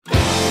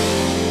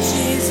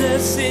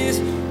Jesus is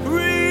real.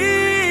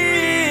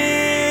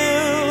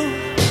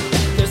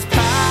 There's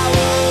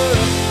power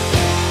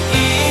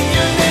in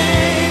your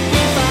name.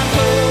 We find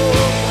hope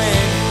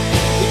when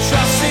we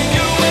trust in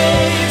your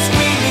ways.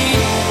 We need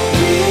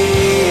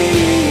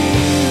real.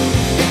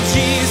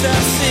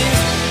 Jesus is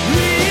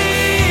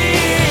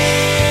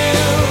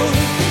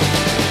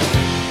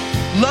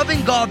real.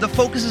 Loving God, the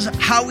focus is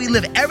how we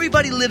live.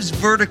 Everybody lives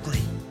vertically.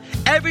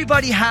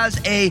 Everybody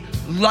has a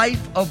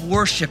life of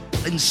worship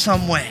in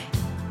some way.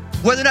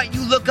 Whether or not you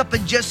look up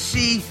and just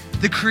see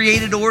the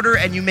created order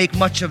and you make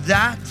much of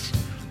that,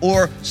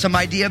 or some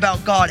idea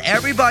about God,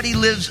 everybody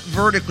lives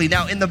vertically.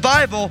 Now, in the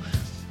Bible,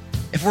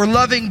 if we're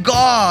loving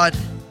God,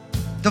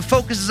 the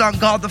focus is on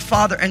God the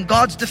Father, and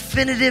God's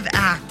definitive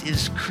act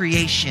is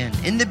creation.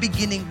 In the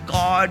beginning,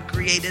 God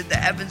created the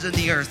heavens and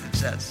the earth, it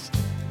says.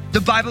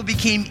 The Bible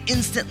became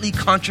instantly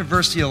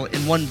controversial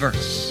in one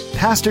verse.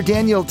 Pastor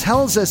Daniel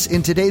tells us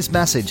in today's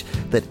message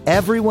that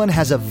everyone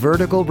has a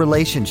vertical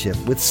relationship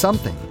with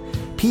something.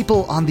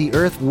 People on the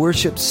earth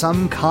worship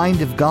some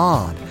kind of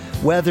God,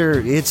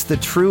 whether it's the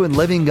true and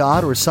living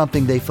God or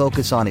something they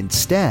focus on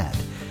instead.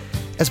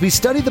 As we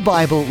study the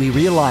Bible, we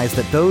realize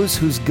that those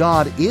whose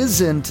God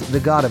isn't the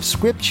God of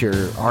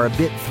Scripture are a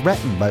bit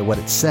threatened by what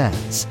it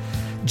says.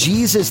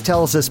 Jesus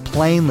tells us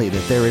plainly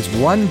that there is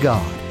one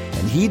God,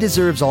 and He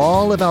deserves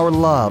all of our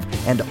love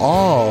and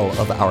all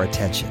of our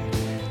attention.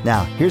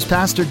 Now, here's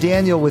Pastor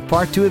Daniel with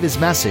part 2 of his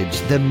message,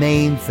 The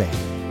Main Thing.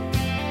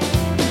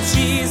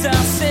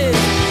 Jesus is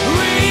real.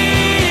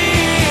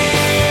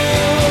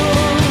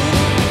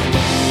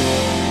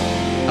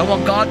 I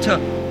want God to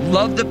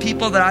love the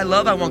people that I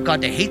love. I want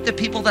God to hate the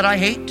people that I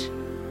hate.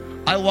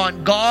 I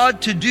want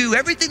God to do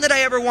everything that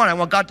I ever want. I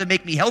want God to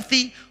make me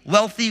healthy,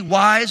 wealthy,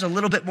 wise, a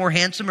little bit more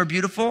handsome or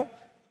beautiful.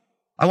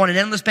 I want an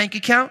endless bank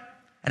account,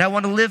 and I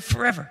want to live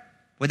forever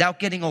without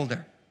getting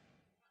older.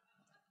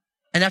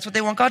 And that's what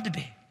they want God to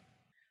be.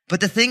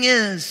 But the thing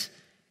is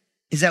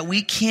that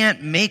we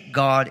can't make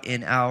God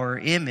in our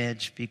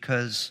image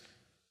because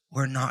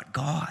we're not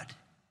God.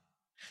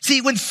 See,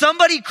 when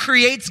somebody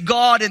creates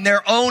God in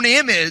their own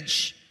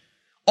image,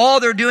 all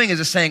they're doing is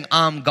just saying,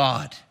 I'm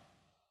God.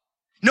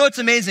 You know what's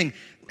amazing?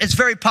 It's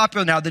very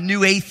popular now, the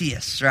new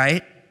atheists,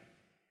 right?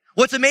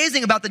 What's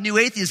amazing about the new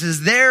atheists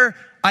is their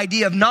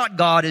idea of not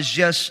God is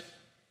just,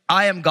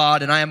 I am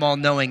God and I am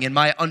all-knowing, and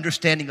my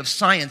understanding of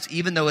science,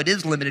 even though it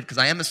is limited because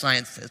I am a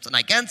scientist and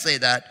I can say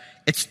that,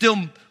 it's still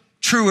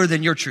truer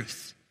than your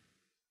truth,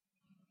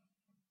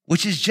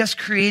 which is just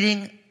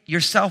creating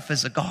yourself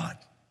as a God.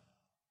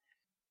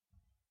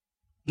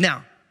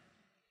 Now,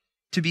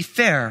 to be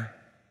fair,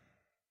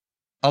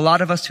 a lot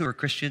of us who are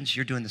Christians,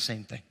 you're doing the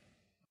same thing.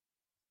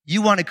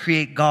 You want to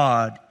create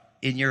God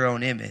in your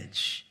own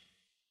image.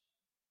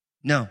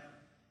 No,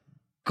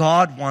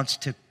 God wants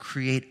to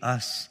create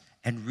us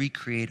and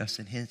recreate us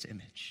in His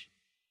image.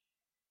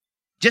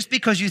 Just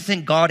because you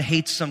think God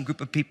hates some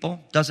group of people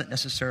doesn't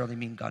necessarily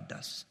mean God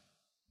does.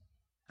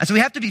 And so we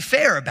have to be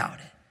fair about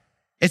it.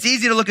 It's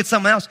easy to look at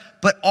someone else,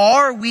 but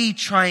are we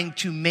trying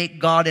to make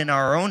God in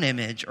our own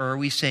image, or are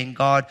we saying,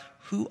 God,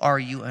 who are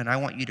you? And I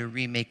want you to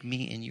remake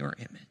me in your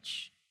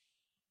image.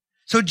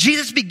 So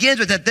Jesus begins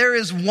with that there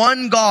is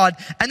one God,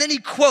 and then he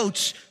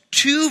quotes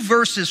 2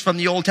 verses from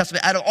the Old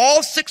Testament. Out of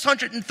all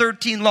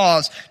 613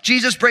 laws,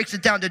 Jesus breaks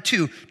it down to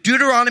 2.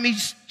 Deuteronomy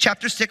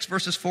chapter 6,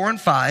 verses 4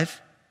 and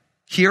 5.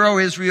 Hear, O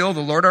Israel, the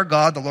Lord our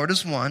God, the Lord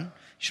is one. You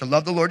shall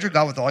love the Lord your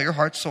God with all your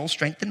heart, soul,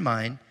 strength, and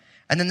mind.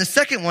 And then the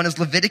second one is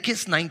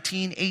Leviticus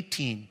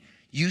 19:18.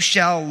 You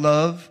shall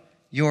love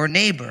your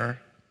neighbor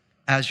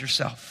as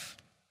yourself.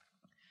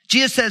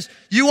 Jesus says,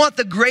 you want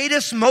the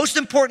greatest, most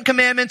important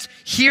commandments?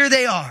 Here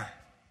they are.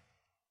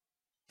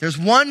 There's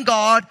one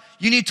God.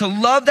 You need to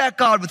love that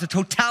God with the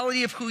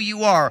totality of who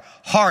you are.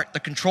 Heart,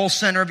 the control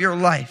center of your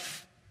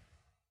life.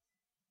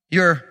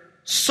 Your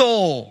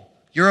soul,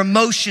 your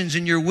emotions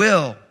and your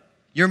will.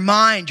 Your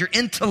mind, your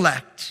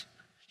intellect,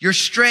 your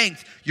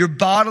strength, your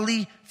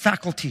bodily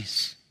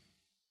faculties.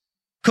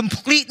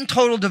 Complete and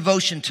total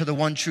devotion to the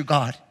one true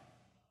God.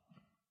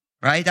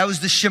 Right? That was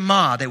the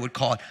Shema, they would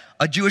call it.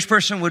 A Jewish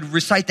person would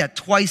recite that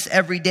twice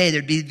every day.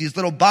 There'd be these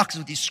little boxes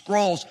with these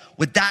scrolls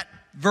with that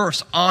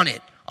verse on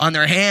it, on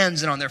their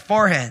hands and on their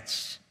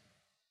foreheads.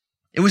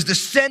 It was the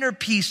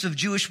centerpiece of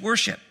Jewish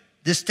worship,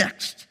 this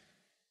text.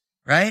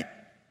 Right?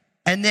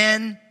 And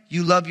then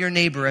you love your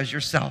neighbor as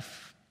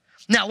yourself.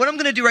 Now, what I'm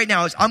going to do right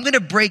now is I'm going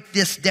to break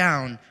this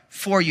down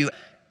for you.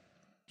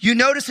 You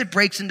notice it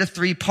breaks into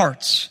 3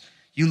 parts.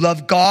 You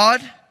love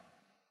God,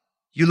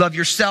 you love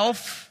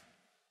yourself,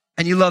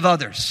 and you love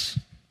others.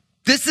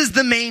 This is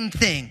the main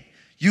thing.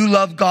 You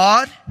love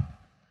God,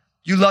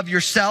 you love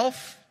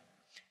yourself,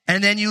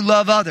 and then you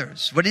love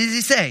others. What does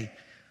he say?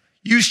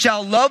 You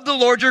shall love the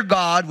Lord your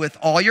God with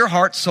all your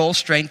heart, soul,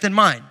 strength, and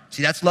mind.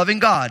 See, that's loving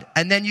God.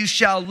 And then you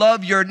shall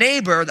love your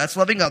neighbor, that's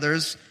loving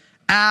others,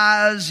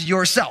 as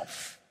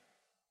yourself.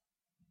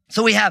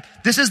 So we have,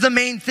 this is the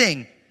main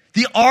thing.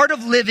 The art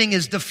of living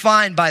is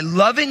defined by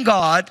loving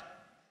God,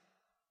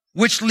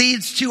 which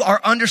leads to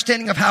our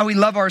understanding of how we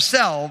love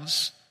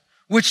ourselves,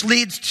 which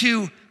leads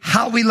to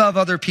how we love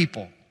other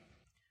people.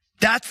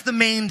 That's the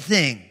main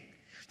thing.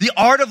 The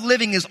art of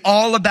living is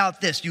all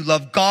about this. You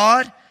love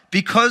God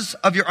because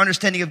of your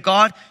understanding of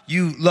God.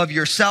 You love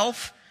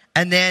yourself,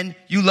 and then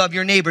you love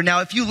your neighbor.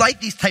 Now, if you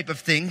like these type of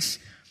things,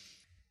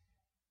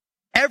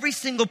 every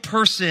single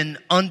person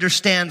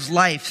understands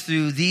life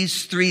through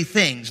these three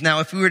things. Now,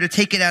 if we were to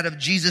take it out of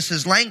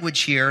Jesus'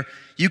 language here,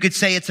 you could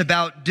say it's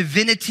about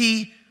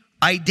divinity,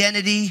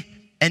 identity,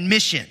 and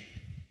mission.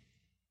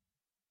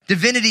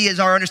 Divinity is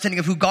our understanding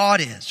of who God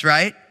is,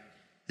 right?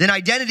 Then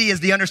identity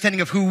is the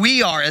understanding of who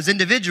we are as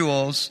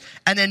individuals.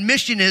 And then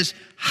mission is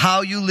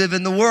how you live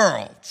in the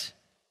world.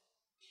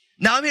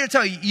 Now, I'm here to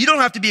tell you, you don't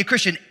have to be a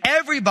Christian.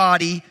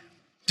 Everybody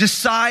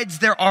decides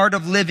their art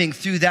of living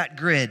through that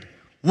grid.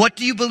 What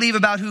do you believe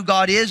about who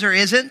God is or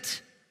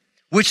isn't?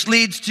 Which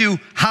leads to,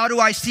 how do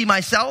I see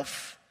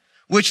myself?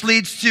 Which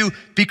leads to,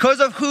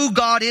 because of who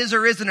God is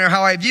or isn't, or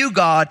how I view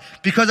God,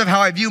 because of how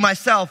I view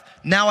myself,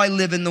 now I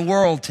live in the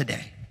world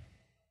today.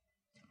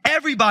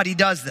 Everybody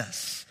does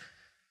this.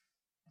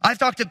 I've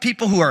talked to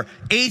people who are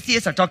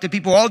atheists. I've talked to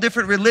people of all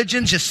different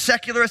religions, just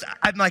secularists.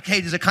 I'm like,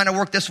 hey, does it kind of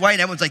work this way? And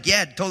everyone's like,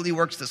 yeah, it totally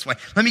works this way.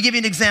 Let me give you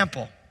an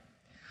example.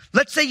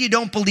 Let's say you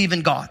don't believe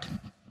in God,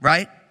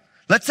 right?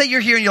 Let's say you're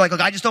here and you're like,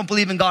 look, I just don't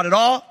believe in God at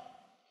all.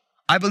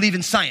 I believe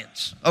in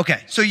science.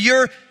 Okay, so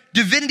your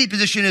divinity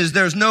position is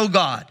there's no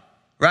God,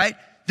 right?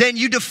 Then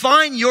you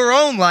define your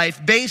own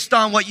life based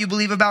on what you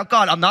believe about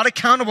God. I'm not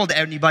accountable to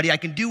anybody. I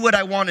can do what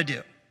I want to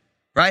do,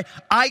 right?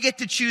 I get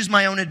to choose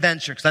my own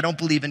adventure because I don't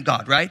believe in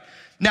God, right?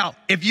 Now,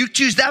 if you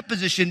choose that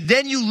position,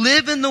 then you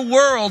live in the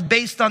world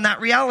based on that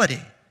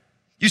reality.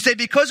 You say,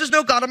 because there's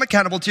no God I'm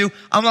accountable to,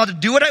 I'm allowed to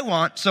do what I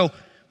want. So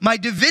my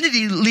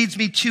divinity leads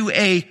me to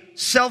a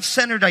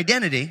self-centered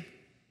identity,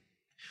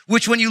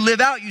 which when you live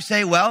out, you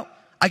say, well,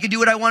 I can do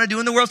what I want to do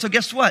in the world. So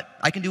guess what?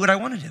 I can do what I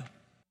want to do.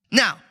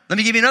 Now, let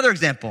me give you another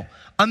example.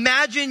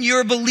 Imagine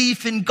your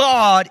belief in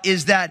God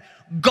is that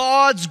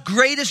God's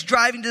greatest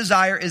driving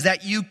desire is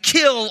that you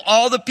kill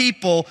all the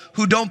people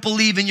who don't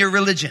believe in your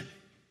religion.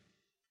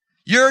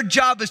 Your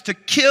job is to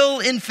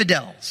kill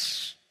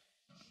infidels.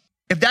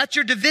 If that's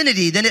your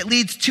divinity, then it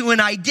leads to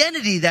an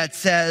identity that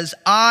says,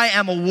 I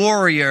am a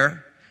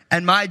warrior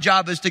and my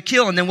job is to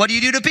kill. And then what do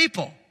you do to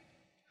people?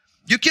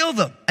 You kill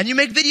them and you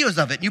make videos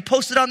of it and you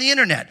post it on the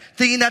internet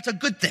thinking that's a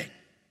good thing,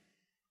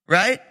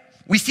 right?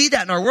 We see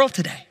that in our world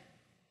today.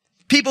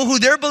 People who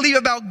their belief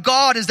about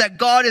God is that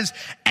God is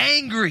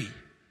angry.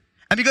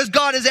 And because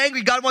God is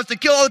angry, God wants to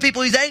kill all the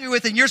people he's angry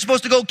with and you're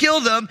supposed to go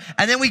kill them.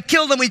 And then we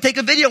kill them, we take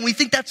a video and we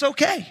think that's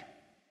okay.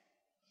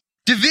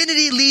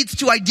 Divinity leads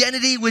to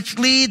identity, which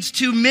leads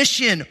to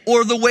mission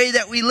or the way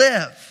that we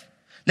live.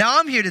 Now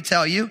I'm here to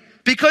tell you,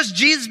 because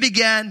Jesus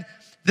began,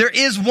 there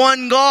is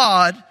one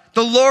God,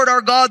 the Lord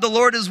our God, the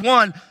Lord is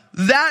one.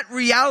 That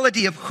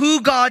reality of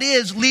who God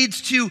is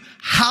leads to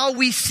how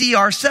we see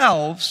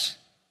ourselves.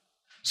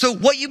 So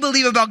what you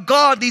believe about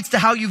God leads to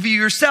how you view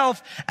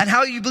yourself, and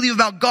how you believe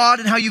about God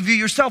and how you view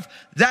yourself,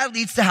 that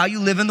leads to how you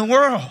live in the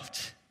world.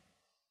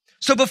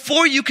 So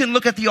before you can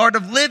look at the art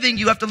of living,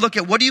 you have to look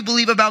at what do you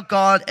believe about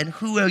God and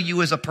who are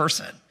you as a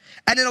person.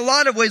 And in a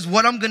lot of ways,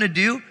 what I'm going to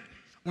do,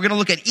 we're going to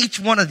look at each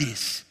one of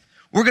these.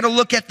 We're going to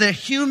look at the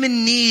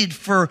human need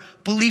for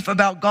belief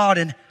about God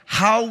and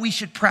how we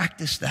should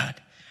practice that.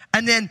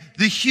 And then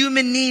the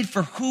human need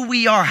for who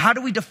we are. How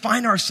do we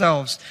define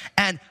ourselves?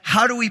 And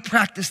how do we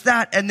practice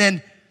that? And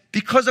then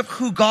because of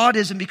who God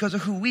is and because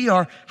of who we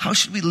are, how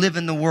should we live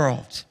in the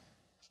world?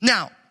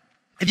 Now,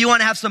 if you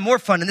want to have some more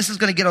fun, and this is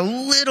going to get a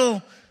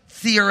little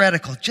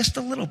theoretical, just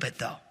a little bit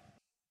though.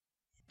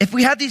 If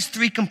we have these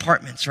three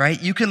compartments,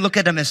 right, you can look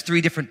at them as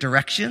three different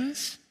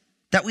directions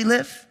that we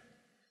live.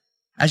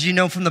 As you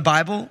know from the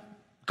Bible,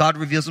 God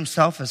reveals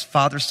himself as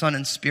Father, Son,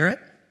 and Spirit.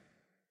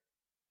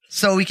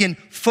 So we can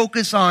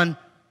focus on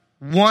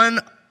one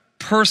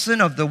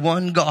person of the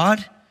one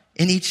God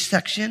in each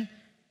section.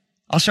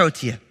 I'll show it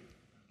to you.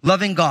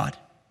 Loving God.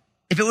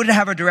 If it were to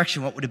have a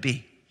direction, what would it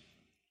be?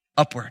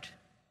 Upward.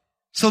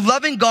 So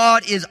loving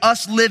God is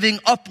us living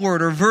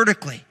upward or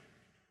vertically,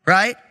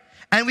 right?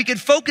 And we can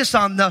focus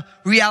on the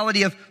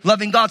reality of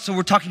loving God. So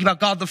we're talking about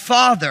God the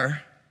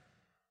Father.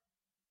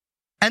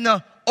 And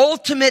the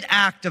ultimate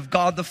act of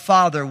God the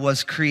Father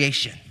was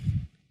creation.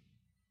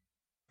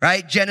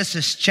 Right?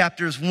 Genesis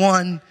chapters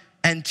 1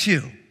 and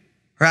 2,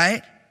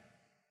 right?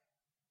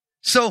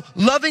 So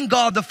loving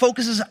God, the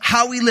focus is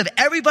how we live.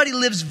 Everybody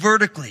lives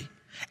vertically.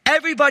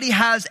 Everybody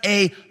has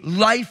a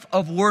life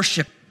of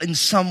worship in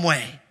some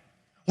way.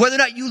 Whether or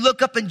not you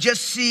look up and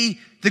just see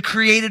the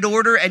created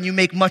order and you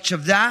make much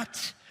of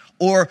that,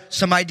 or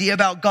some idea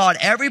about God,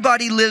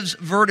 everybody lives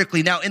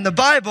vertically. Now in the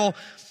Bible,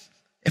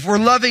 if we're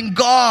loving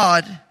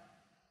God,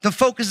 the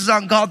focus is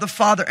on God the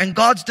Father, and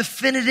God's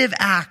definitive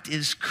act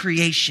is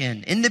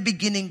creation. In the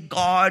beginning,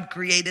 God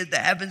created the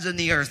heavens and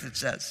the earth, it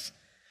says.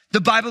 The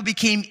Bible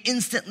became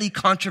instantly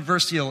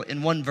controversial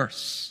in one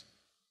verse.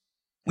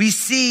 We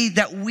see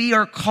that we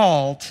are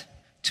called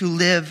to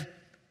live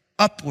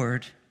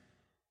upward,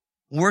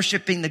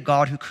 worshiping the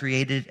God who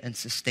created and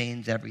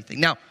sustains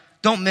everything. Now,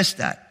 don't miss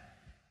that.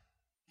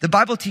 The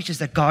Bible teaches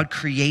that God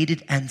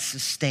created and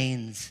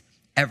sustains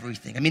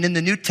everything. I mean, in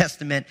the New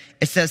Testament,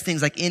 it says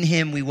things like, in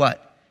him we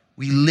what?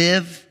 We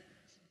live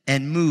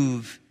and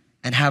move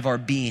and have our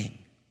being.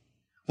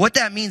 What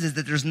that means is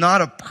that there's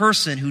not a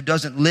person who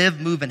doesn't live,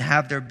 move, and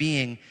have their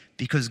being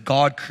because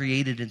God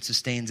created and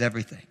sustains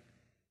everything.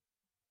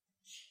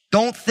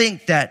 Don't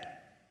think that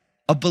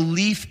a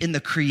belief in the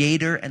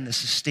creator and the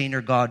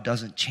sustainer God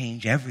doesn't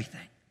change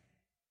everything.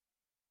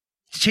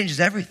 It changes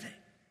everything.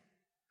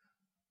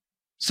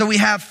 So we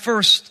have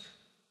first,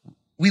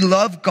 we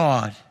love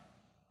God,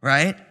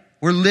 right?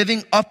 We're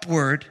living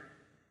upward,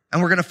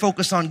 and we're going to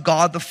focus on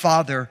God the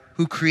Father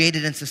who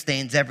created and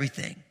sustains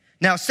everything.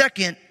 Now,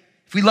 second,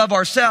 if we love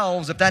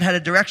ourselves, if that had a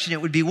direction,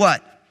 it would be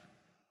what?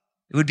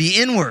 It would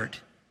be inward,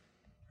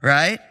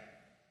 right?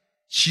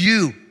 It's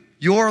you,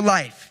 your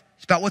life.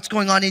 It's about what's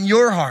going on in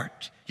your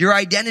heart. Your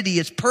identity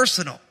is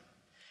personal.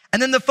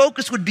 And then the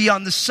focus would be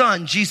on the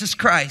Son, Jesus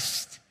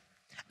Christ,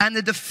 and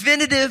the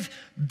definitive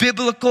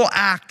biblical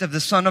act of the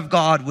Son of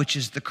God, which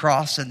is the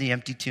cross and the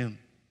empty tomb.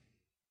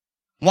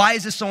 Why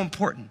is this so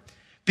important?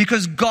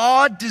 Because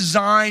God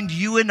designed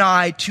you and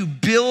I to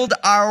build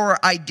our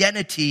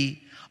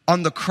identity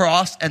on the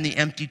cross and the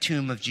empty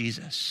tomb of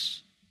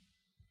Jesus.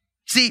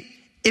 See,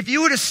 if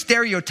you were to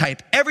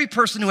stereotype every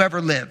person who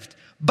ever lived,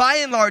 by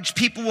and large,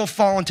 people will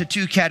fall into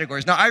two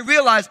categories. Now, I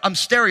realize I'm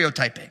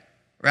stereotyping,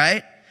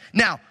 right?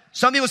 Now,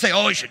 some people say,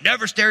 oh, you should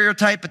never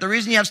stereotype, but the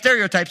reason you have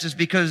stereotypes is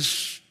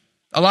because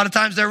a lot of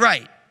times they're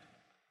right.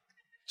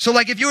 So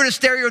like if you were to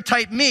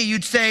stereotype me,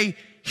 you'd say,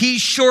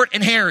 he's short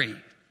and hairy,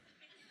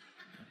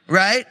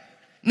 right?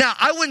 Now,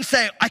 I wouldn't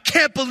say, I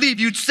can't believe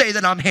you'd say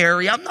that I'm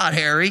hairy. I'm not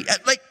hairy.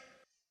 Like,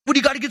 what do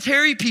you got against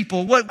hairy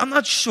people? What? I'm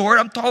not short.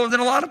 I'm taller than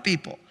a lot of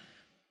people.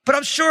 But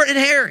I'm short and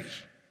hairy.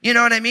 You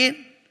know what I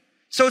mean?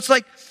 So it's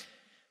like,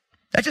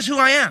 that's just who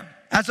I am,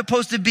 as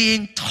opposed to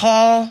being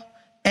tall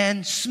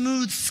and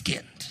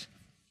smooth-skinned.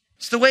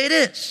 It's the way it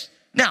is.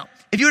 Now,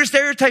 if you were to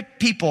stereotype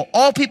people,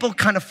 all people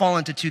kind of fall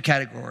into two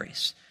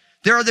categories.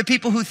 There are the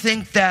people who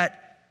think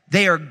that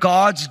they are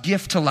God's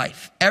gift to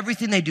life.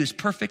 Everything they do is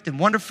perfect and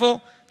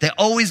wonderful. They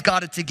always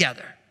got it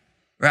together,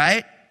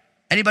 right?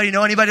 Anybody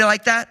know anybody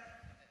like that?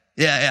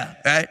 Yeah,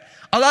 right?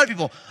 A lot of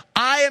people,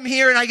 I am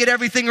here and I get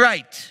everything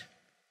right.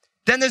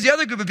 Then there's the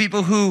other group of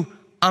people who,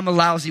 I'm a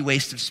lousy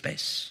waste of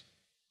space.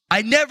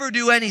 I never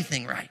do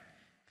anything right.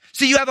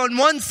 So you have on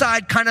one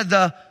side kind of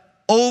the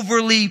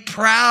overly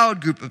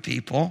proud group of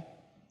people.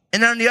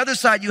 And then on the other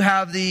side, you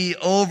have the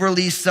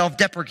overly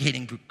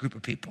self-deprecating group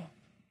of people.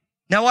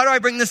 Now, why do I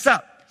bring this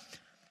up?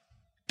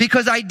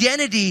 Because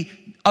identity,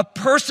 a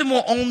person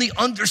will only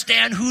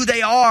understand who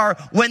they are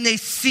when they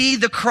see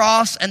the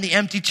cross and the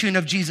empty tomb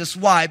of Jesus.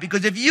 Why?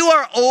 Because if you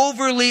are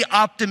overly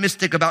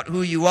optimistic about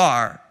who you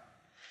are,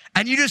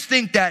 and you just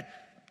think that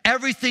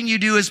everything you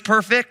do is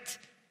perfect,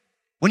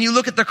 when you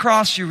look at the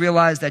cross, you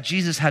realize that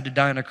Jesus had to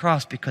die on a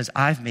cross because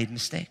I've made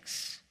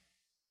mistakes.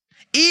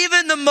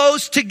 Even the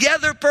most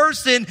together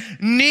person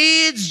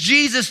needs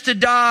Jesus to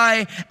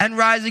die and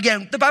rise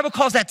again. The Bible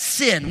calls that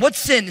sin. What's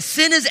sin?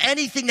 Sin is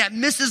anything that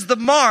misses the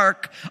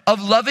mark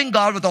of loving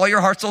God with all your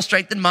heart, soul,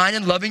 strength, and mind,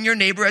 and loving your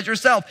neighbor as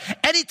yourself.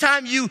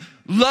 Anytime you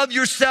love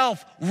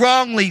yourself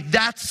wrongly,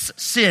 that's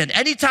sin.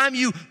 Anytime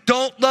you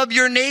don't love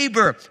your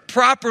neighbor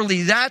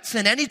properly, that's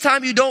sin.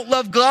 Anytime you don't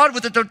love God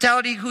with the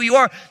totality of who you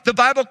are, the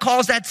Bible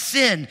calls that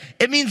sin.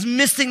 It means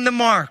missing the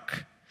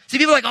mark. See,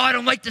 people are like, oh, I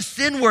don't like the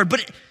sin word,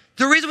 but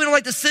the reason we don't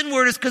like the sin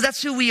word is because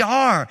that's who we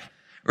are,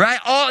 right?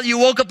 Oh, you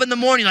woke up in the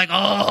morning like,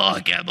 oh,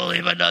 I can't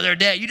believe another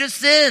day. You just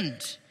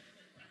sinned.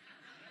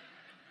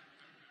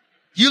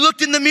 You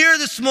looked in the mirror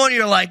this morning,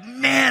 you're like,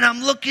 man,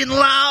 I'm looking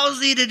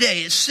lousy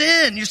today. It's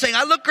sin. You're saying,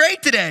 I look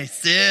great today.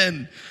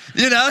 Sin.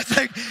 You know, it's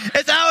like,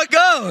 it's how it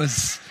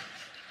goes.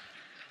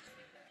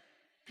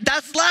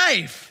 That's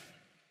life.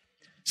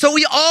 So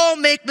we all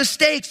make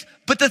mistakes.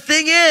 But the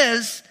thing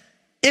is,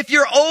 if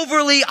you're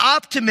overly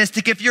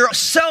optimistic, if you're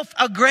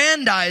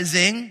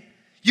self-aggrandizing,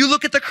 you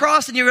look at the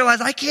cross and you realize,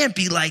 I can't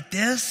be like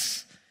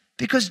this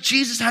because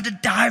Jesus had to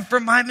die for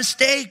my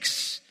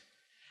mistakes.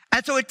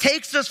 And so it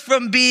takes us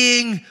from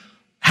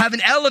have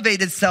an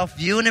elevated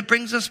self-view and it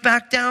brings us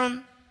back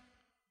down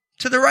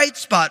to the right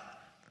spot.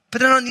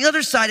 But then on the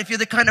other side, if you're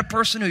the kind of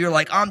person who you're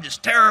like, I'm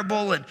just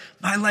terrible and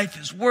my life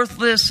is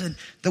worthless and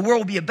the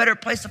world would be a better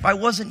place if I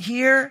wasn't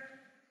here,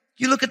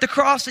 you look at the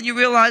cross and you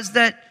realize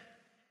that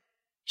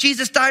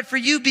Jesus died for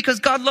you because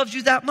God loves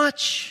you that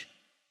much.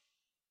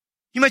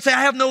 You might say,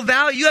 I have no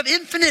value. You have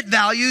infinite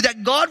value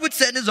that God would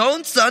send his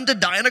own son to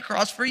die on a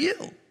cross for you.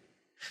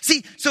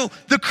 See, so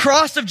the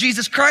cross of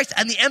Jesus Christ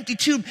and the empty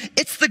tomb,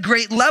 it's the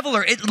great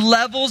leveler. It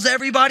levels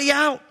everybody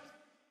out.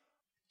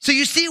 So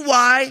you see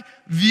why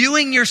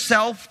viewing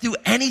yourself through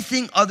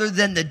anything other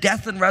than the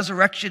death and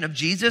resurrection of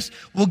Jesus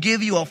will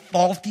give you a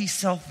faulty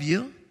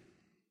self-view?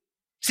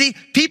 See,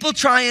 people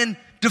try and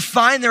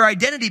define their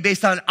identity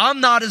based on, I'm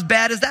not as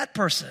bad as that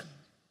person.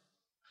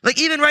 Like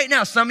even right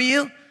now, some of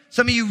you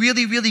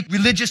really, really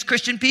religious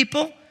Christian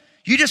people,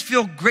 you just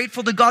feel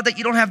grateful to God that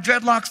you don't have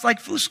dreadlocks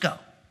like Fusco.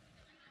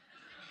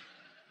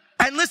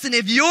 And listen,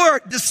 if you're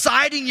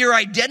deciding your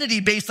identity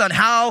based on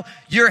how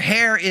your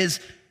hair is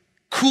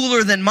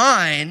cooler than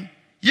mine,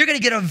 you're going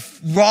to get a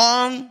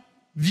wrong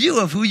view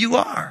of who you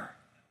are.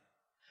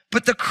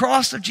 But the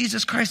cross of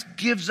Jesus Christ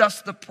gives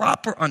us the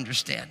proper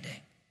understanding.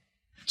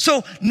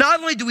 So not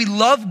only do we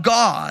love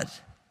God,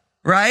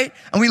 right?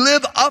 And we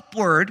live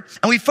upward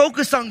and we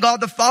focus on God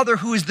the Father,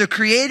 who is the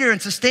creator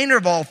and sustainer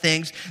of all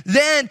things.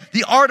 Then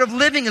the art of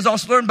living is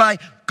also learned by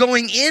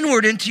going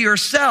inward into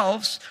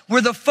yourselves,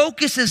 where the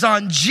focus is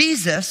on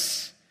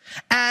Jesus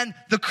and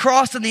the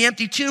cross and the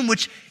empty tomb,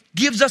 which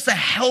gives us a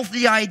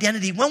healthy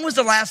identity. When was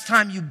the last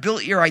time you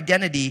built your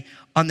identity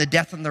on the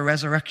death and the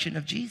resurrection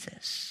of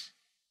Jesus?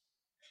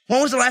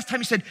 When was the last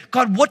time you said,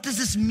 God, what does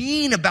this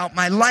mean about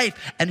my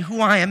life and who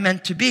I am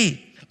meant to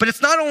be? But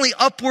it's not only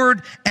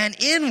upward and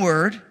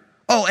inward.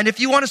 Oh, and if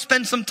you want to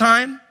spend some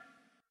time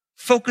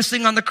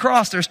focusing on the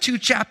cross, there's 2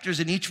 chapters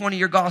in each one of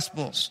your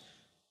Gospels.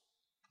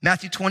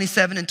 Matthew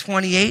 27 and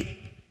 28,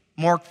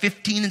 Mark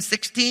 15 and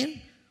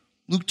 16,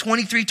 Luke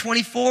 23,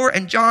 24,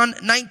 and John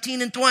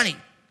 19 and 20.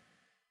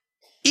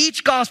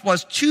 Each Gospel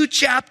has 2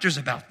 chapters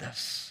about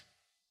this.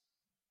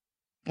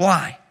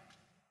 Why?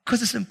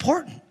 Because it's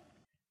important.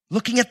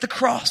 Looking at the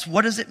cross,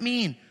 what does it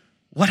mean?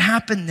 What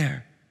happened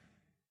there?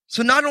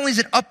 So not only is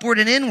it upward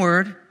and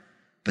inward,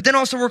 but then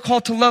also we're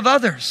called to love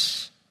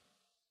others,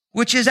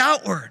 which is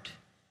outward,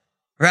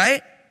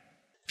 right?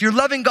 If you're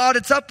loving God,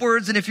 it's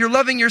upwards. And if you're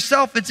loving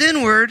yourself, it's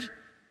inward.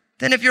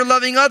 Then if you're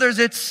loving others,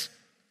 it's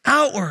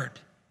outward.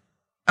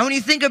 And when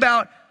you think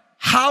about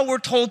how we're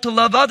told to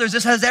love others,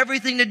 this has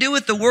everything to do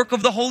with the work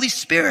of the Holy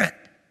Spirit.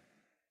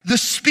 The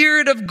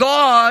Spirit of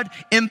God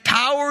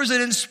empowers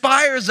and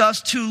inspires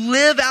us to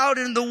live out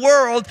in the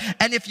world.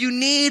 And if you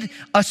need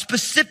a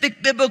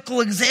specific biblical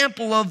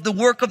example of the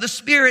work of the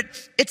Spirit,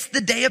 it's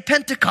the day of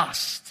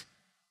Pentecost,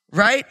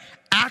 right?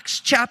 Acts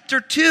chapter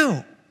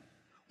 2,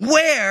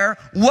 where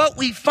what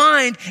we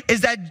find is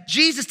that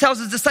Jesus tells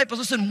his disciples,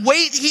 listen,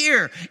 wait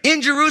here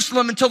in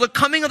Jerusalem until the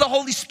coming of the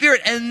Holy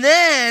Spirit, and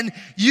then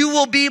you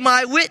will be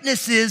my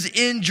witnesses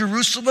in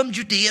Jerusalem,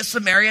 Judea,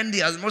 Samaria, and the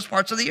othermost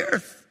parts of the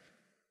earth.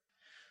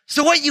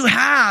 So what you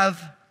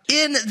have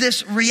in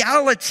this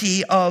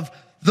reality of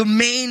the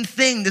main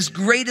thing, this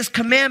greatest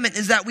commandment,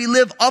 is that we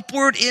live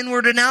upward,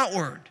 inward, and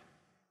outward.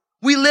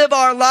 We live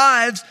our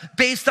lives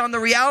based on the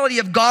reality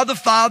of God the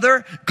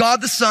Father,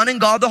 God the Son,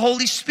 and God the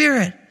Holy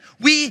Spirit.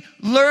 We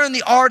learn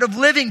the art of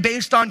living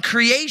based on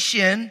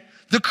creation,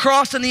 the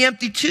cross and the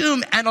empty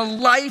tomb, and a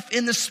life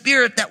in the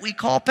Spirit that we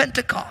call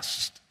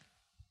Pentecost.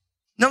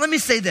 Now let me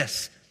say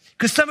this,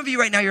 because some of you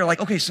right now, you're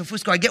like, okay, so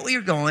Fusco, I get where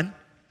you're going.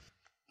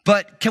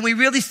 But can we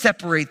really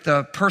separate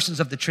the persons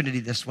of the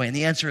Trinity this way? And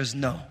the answer is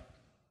no.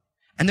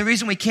 And the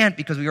reason we can't,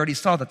 because we already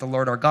saw that the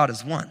Lord our God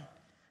is one.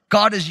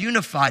 God is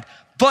unified,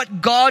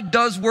 but God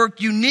does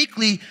work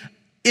uniquely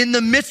in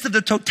the midst of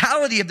the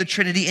totality of the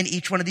Trinity in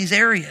each one of these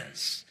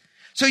areas.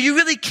 So you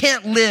really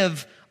can't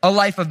live a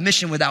life of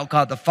mission without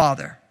God the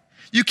Father.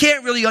 You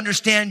can't really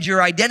understand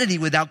your identity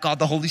without God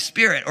the Holy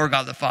Spirit or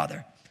God the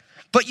Father.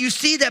 But you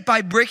see that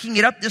by breaking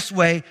it up this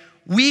way,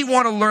 we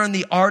want to learn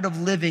the art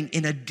of living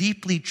in a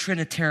deeply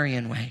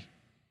Trinitarian way.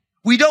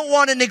 We don't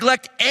want to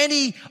neglect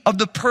any of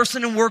the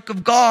person and work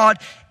of God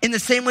in the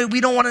same way we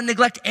don't want to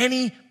neglect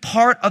any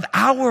part of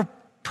our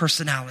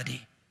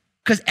personality.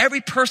 Because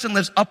every person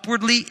lives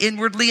upwardly,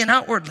 inwardly, and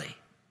outwardly.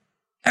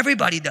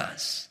 Everybody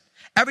does.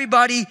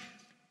 Everybody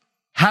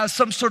has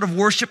some sort of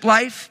worship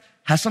life,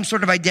 has some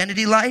sort of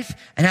identity life,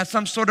 and has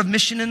some sort of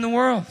mission in the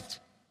world.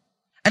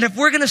 And if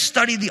we're going to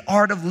study the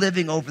art of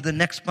living over the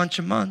next bunch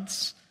of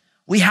months,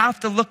 we have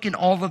to look in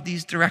all of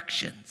these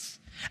directions.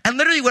 And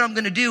literally what I'm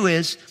going to do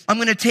is I'm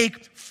going to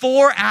take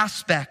 4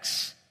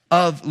 aspects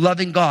of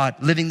loving God,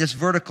 living this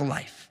vertical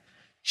life,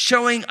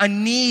 showing a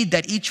need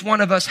that each one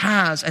of us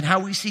has and how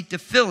we seek to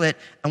fill it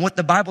and what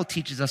the Bible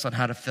teaches us on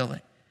how to fill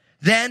it.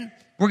 Then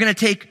we're going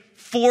to take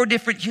 4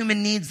 different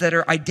human needs that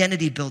are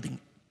identity building,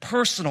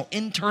 personal,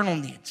 internal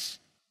needs,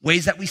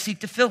 ways that we seek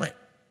to fill it.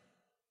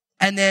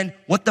 And then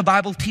what the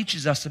Bible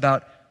teaches us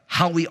about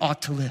how we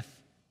ought to live.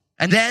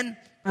 And then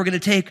we're going to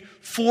take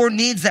 4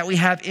 needs that we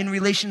have in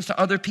relations to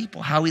other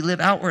people, how we live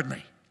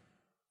outwardly.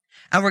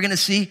 And we're going to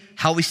see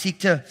how we seek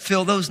to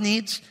fill those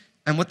needs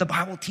and what the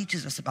Bible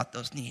teaches us about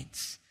those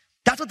needs.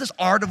 That's what this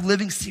Art of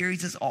Living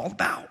series is all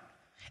about.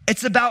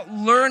 It's about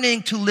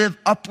learning to live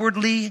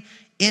upwardly,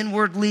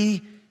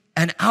 inwardly,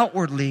 and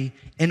outwardly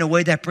in a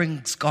way that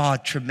brings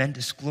God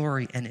tremendous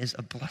glory and is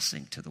a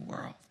blessing to the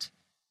world.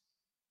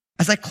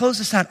 As I close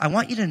this out, I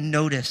want you to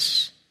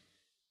notice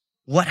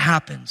what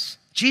happens.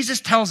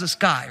 Jesus tells this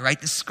guy, right,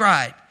 this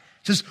scribe,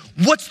 says,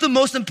 what's the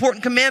most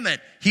important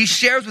commandment? He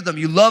shares with them,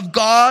 you love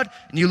God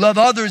and you love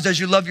others as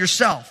you love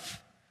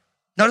yourself.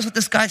 Notice what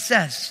this guy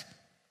says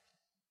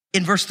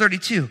in verse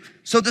 32.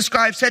 So the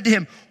scribe said to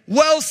him,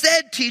 well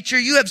said, teacher,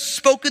 you have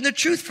spoken the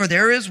truth, for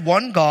there is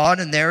one God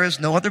and there is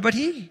no other but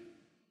he.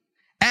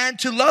 And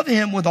to love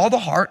him with all the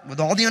heart, with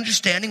all the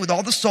understanding, with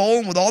all the soul,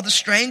 and with all the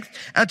strength,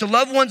 and to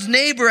love one's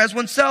neighbor as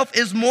oneself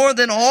is more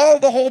than all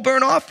the whole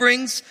burnt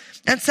offerings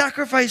and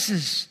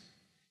sacrifices.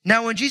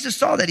 Now, when Jesus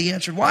saw that he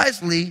answered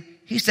wisely,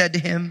 he said to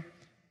him,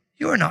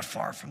 you are not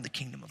far from the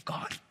kingdom of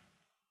God.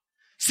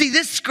 See,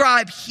 this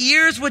scribe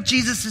hears what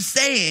Jesus is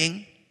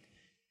saying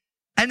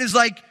and is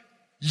like,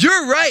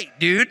 you're right,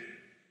 dude.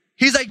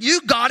 He's like,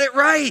 you got it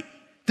right.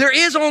 There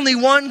is only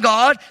one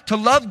God. To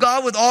love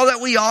God with all that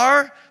we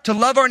are, to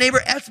love our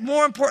neighbor, that's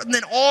more important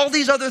than all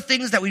these other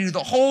things that we do, the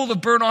whole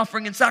of burnt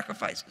offering and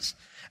sacrifices.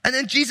 And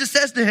then Jesus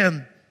says to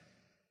him,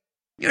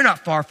 you're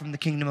not far from the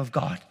kingdom of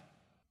God.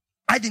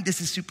 I think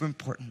this is super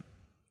important.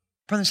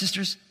 Brothers and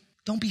sisters,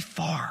 don't be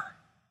far.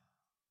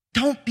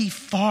 Don't be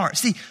far.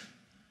 See,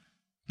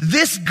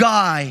 this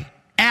guy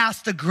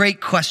asked a great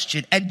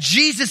question, and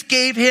Jesus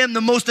gave him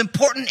the most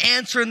important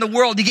answer in the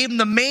world. He gave him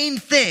the main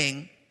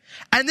thing.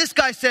 And this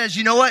guy says,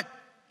 you know what?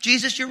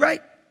 Jesus, you're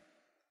right.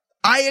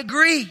 I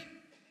agree.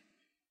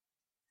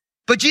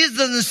 But Jesus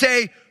doesn't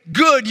say,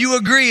 good, you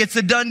agree, it's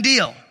a done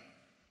deal.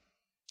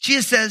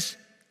 Jesus says,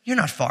 you're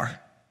not far.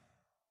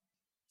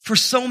 For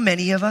so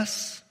many of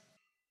us,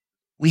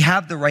 we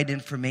have the right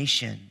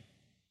information,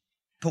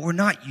 but we're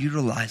not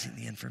utilizing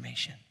the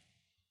information.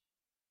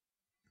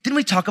 Didn't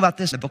we talk about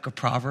this in the book of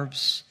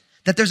Proverbs?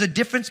 That there's a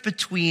difference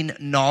between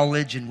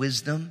knowledge and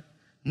wisdom.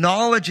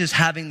 Knowledge is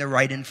having the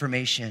right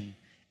information,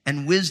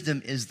 and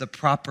wisdom is the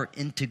proper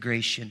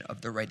integration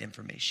of the right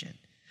information.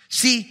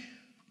 See,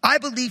 I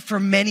believe for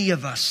many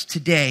of us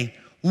today,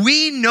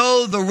 we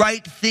know the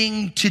right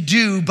thing to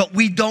do, but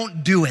we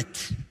don't do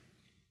it.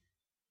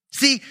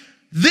 See,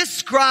 this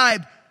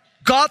scribe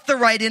got the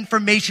right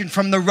information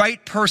from the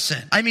right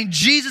person. I mean,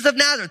 Jesus of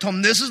Nazareth told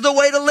him this is the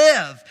way to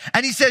live.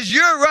 And he says,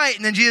 you're right.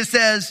 And then Jesus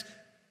says,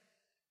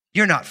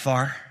 you're not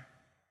far.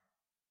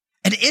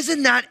 And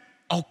isn't that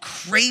a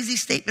crazy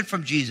statement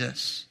from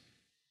Jesus?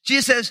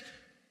 Jesus says,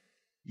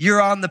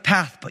 you're on the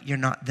path, but you're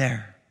not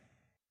there.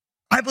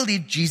 I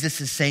believe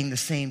Jesus is saying the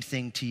same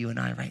thing to you and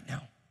I right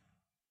now.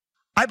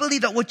 I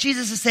believe that what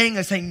Jesus is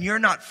saying you're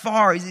not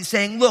far. He's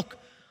saying, look,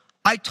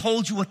 I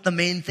told you what the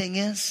main thing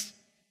is.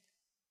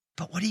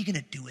 But what are you going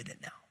to do with it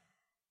now?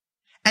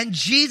 And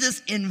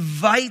Jesus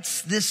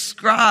invites this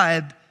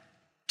scribe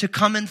to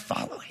come and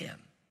follow him.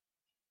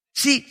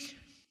 See,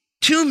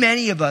 too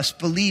many of us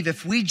believe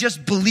if we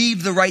just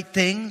believe the right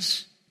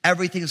things,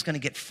 everything is going to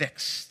get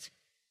fixed.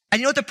 And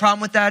you know what the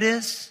problem with that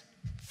is?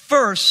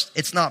 First,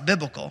 it's not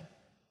biblical.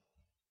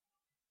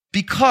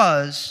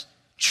 Because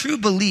true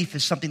belief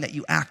is something that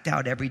you act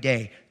out every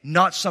day,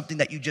 not something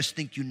that you just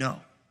think you know.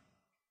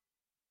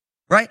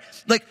 Right?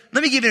 Like,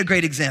 let me give you a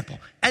great example.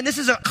 And this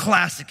is a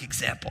classic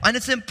example. And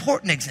it's an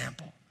important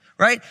example.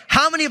 Right?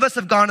 How many of us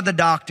have gone to the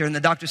doctor and the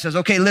doctor says,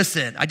 okay,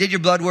 listen, I did your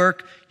blood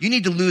work. You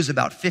need to lose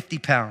about 50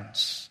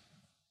 pounds.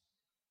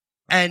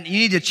 And you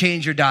need to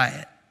change your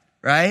diet.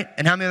 Right?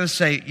 And how many of us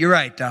say, you're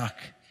right, doc.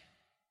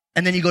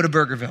 And then you go to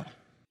Burgerville.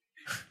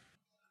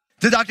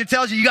 The doctor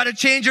tells you, you got to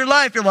change your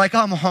life. You're like,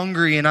 I'm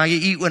hungry and I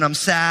eat when I'm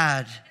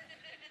sad.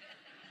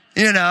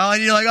 You know,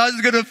 and you're like,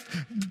 I'm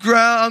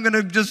going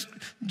to just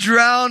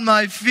drown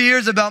my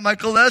fears about my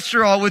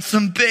cholesterol with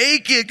some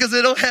bacon because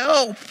it'll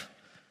help.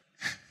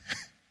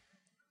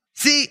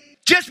 See,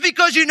 just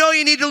because you know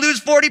you need to lose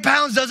 40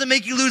 pounds doesn't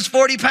make you lose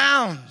 40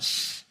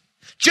 pounds.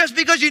 Just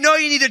because you know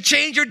you need to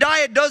change your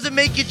diet doesn't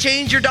make you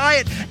change your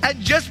diet. And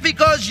just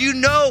because you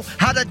know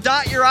how to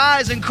dot your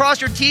I's and cross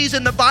your T's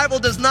in the Bible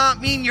does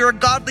not mean you're a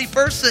godly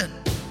person.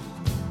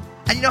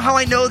 And you know how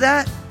I know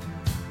that?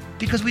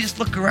 Because we just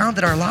look around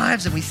at our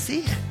lives and we see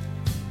it.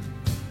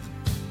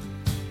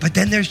 But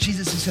then there's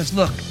Jesus who says,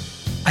 look,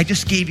 I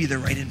just gave you the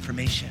right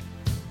information.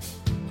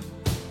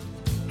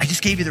 I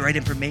just gave you the right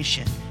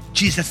information.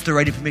 Jesus, that's the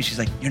right information. He's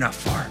like, you're not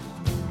far.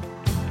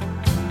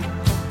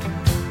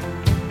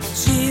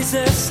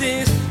 Jesus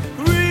is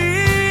real.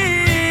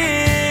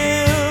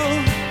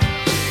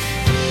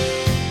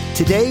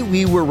 Today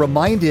we were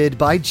reminded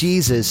by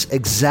Jesus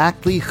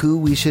exactly who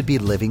we should be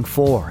living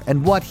for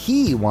and what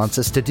he wants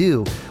us to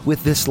do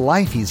with this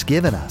life he's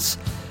given us.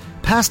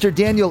 Pastor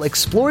Daniel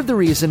explored the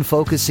reason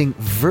focusing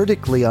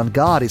vertically on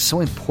God is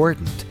so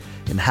important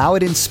and how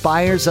it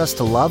inspires us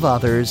to love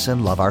others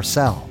and love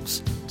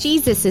ourselves.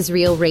 Jesus is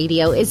Real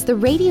Radio is the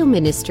radio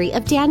ministry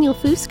of Daniel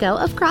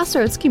Fusco of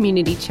Crossroads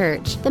Community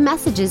Church. The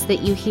messages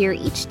that you hear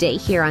each day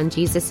here on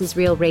Jesus is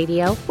Real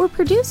Radio were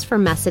produced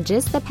from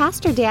messages that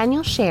Pastor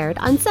Daniel shared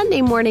on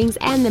Sunday mornings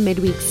and the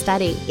midweek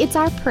study. It's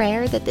our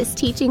prayer that this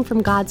teaching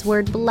from God's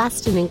Word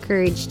blessed and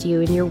encouraged you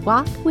in your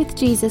walk with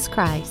Jesus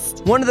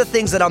Christ. One of the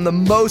things that I'm the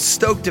most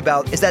stoked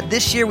about is that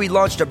this year we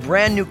launched a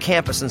brand new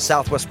campus in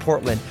Southwest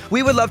Portland.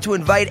 We would love to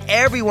invite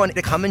everyone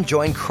to come and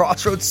join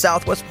Crossroads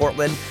Southwest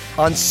Portland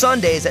on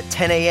Sundays at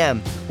 10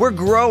 a.m. We're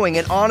growing,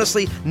 and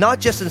honestly, not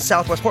just in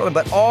Southwest Portland,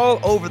 but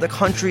all over the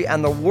country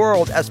and the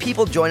world as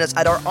people join us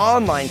at our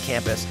online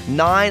campus.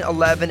 9,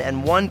 11,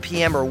 and 1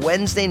 p.m. or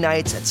Wednesday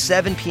nights at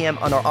 7 p.m.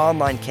 on our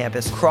online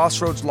campus,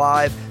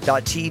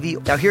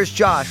 crossroadslive.tv. Now here's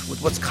Josh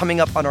with what's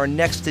coming up on our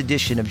next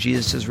edition of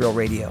Jesus is Real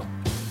Radio.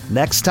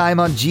 Next time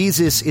on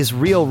Jesus is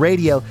Real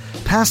Radio,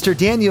 Pastor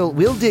Daniel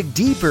will dig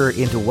deeper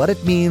into what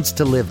it means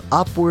to live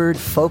upward,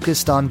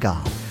 focused on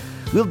God.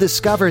 we'll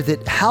discover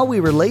that how we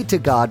relate to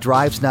God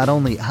drives not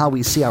only how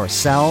we see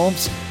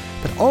ourselves,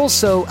 but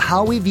also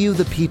how we view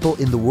the people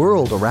in the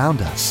world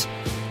around us.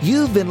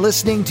 You've been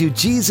listening to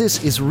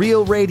Jesus is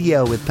Real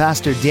Radio with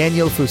Pastor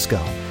Daniel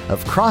Fusco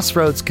of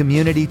Crossroads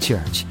Community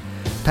Church.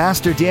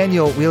 Pastor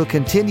Daniel will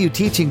continue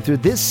teaching through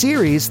this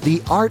series,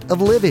 The Art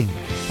of Living.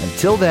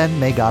 Until then,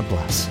 may God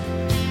bless.